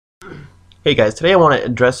Hey guys, today I want to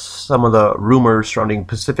address some of the rumors surrounding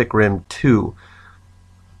Pacific Rim 2.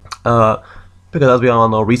 Uh, because as we all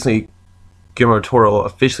know, recently Guillermo del Toro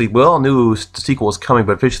officially, we all knew the sequel was coming,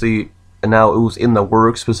 but officially, and now it was in the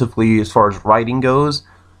works, specifically as far as writing goes.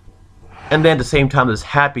 And then at the same time, this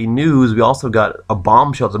happy news, we also got a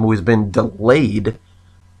bombshell. The movie's been delayed.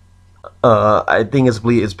 I think it's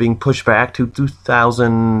being pushed back to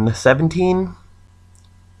 2017.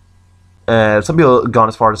 Some people have gone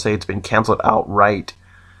as far to say it's been canceled outright.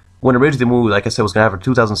 When originally the movie, like I said, was going to have a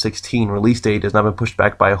 2016 release date, has now been pushed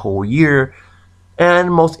back by a whole year.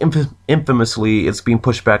 And most infamously, it's being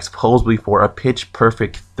pushed back supposedly for a Pitch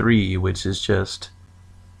Perfect 3, which is just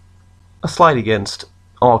a slight against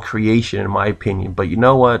all creation, in my opinion. But you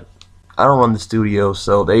know what? I don't run the studio,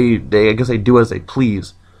 so I guess they do as they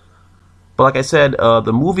please. But like I said,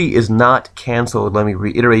 the movie is not canceled. Let me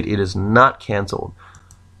reiterate, it is not canceled.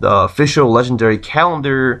 The official Legendary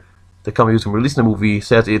calendar, the company who's releasing the movie,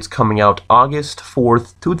 says it's coming out August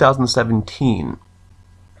 4th, 2017.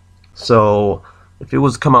 So, if it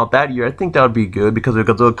was to come out that year, I think that would be good, because we've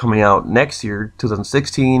got Godzilla coming out next year,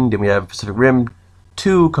 2016, then we have Pacific Rim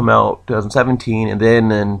 2 come out 2017, and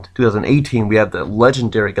then in 2018 we have the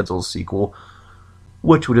Legendary Godzilla sequel,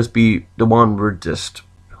 which would just be the one where just,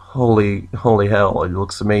 holy hell, it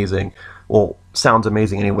looks amazing. Well, sounds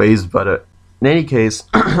amazing anyways, but in any case,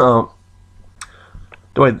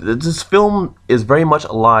 this film is very much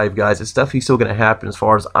alive, guys. It's definitely still going to happen as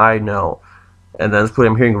far as I know. And then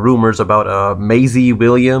I'm hearing rumors about Maisie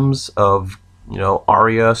Williams of,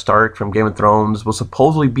 Arya Stark from Game of Thrones will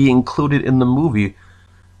supposedly be included in the movie,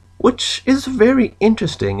 which is very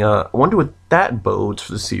interesting. I wonder what that bodes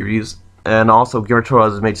for the series. And also, Guillermo del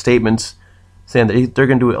Toro has made statements saying that they're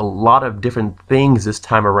going to do a lot of different things this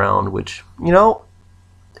time around, which,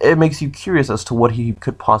 it makes you curious as to what he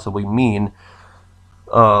could possibly mean.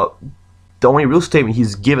 The only real statement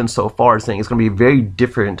he's given so far is saying it's going to be very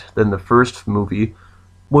different than the first movie,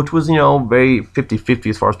 which was, very 50-50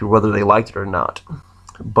 as far as people whether they liked it or not.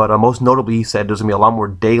 But most notably, he said there's going to be a lot more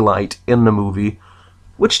daylight in the movie,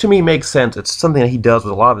 which to me makes sense. It's something that he does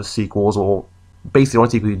with a lot of his sequels. Well, basically the only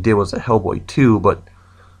sequel he did was Hellboy 2, but,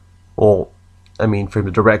 well, I mean, for him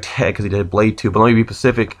to direct, because he did Blade 2, but let me be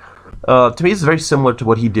specific. To me, it's very similar to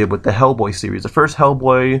what he did with the Hellboy series. The first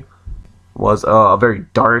Hellboy was a very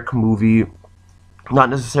dark movie, not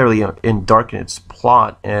necessarily in dark in its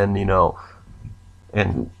plot and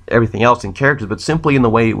and everything else in characters, but simply in the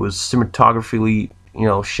way it was cinematographically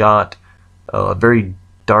shot. Very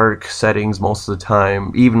dark settings most of the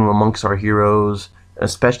time, even amongst our heroes,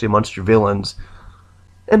 especially amongst your villains.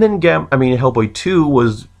 And then Hellboy 2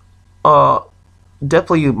 was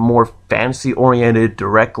definitely more fantasy oriented,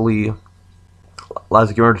 directly,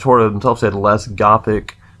 as Guillermo del Toro himself said, less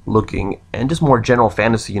gothic looking, and just more general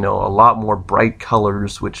fantasy, a lot more bright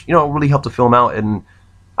colors, which, really helped the film out. And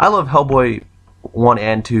I love Hellboy 1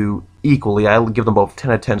 and 2 equally. I give them both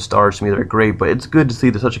 10 out of 10 stars. To me, they're great, but it's good to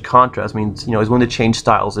see there's such a contrast. I mean, he's willing to change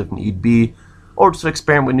styles if need be, or just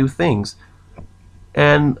experiment with new things.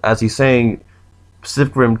 And as he's saying,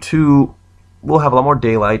 Pacific Rim 2 will have a lot more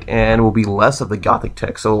daylight and will be less of the gothic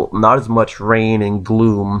tech, so not as much rain and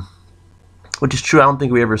gloom, which is true. I don't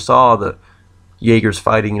think we ever saw the Jaegers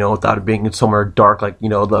fighting, without it being somewhere dark, like,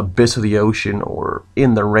 the abyss of the ocean or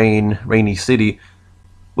in the rainy city,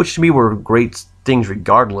 which to me were great things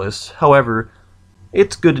regardless. However,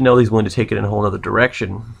 it's good to know he's willing to take it in a whole other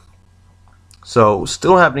direction. So,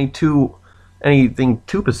 still don't have anything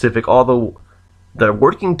too specific, although the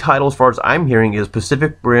working title, as far as I'm hearing, is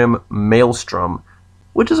Pacific Rim Maelstrom,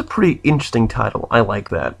 which is a pretty interesting title. I like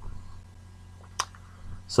that.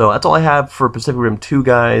 So that's all I have for Pacific Rim 2,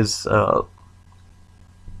 guys.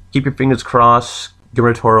 Keep your fingers crossed.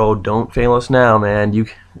 Guillermo del Toro, don't fail us now, man. You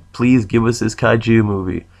please give us this kaiju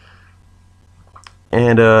movie.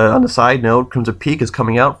 And on a side note, Crimson Peak is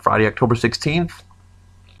coming out Friday, October 16th.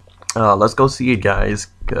 Let's go see it, guys,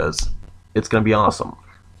 because it's going to be awesome.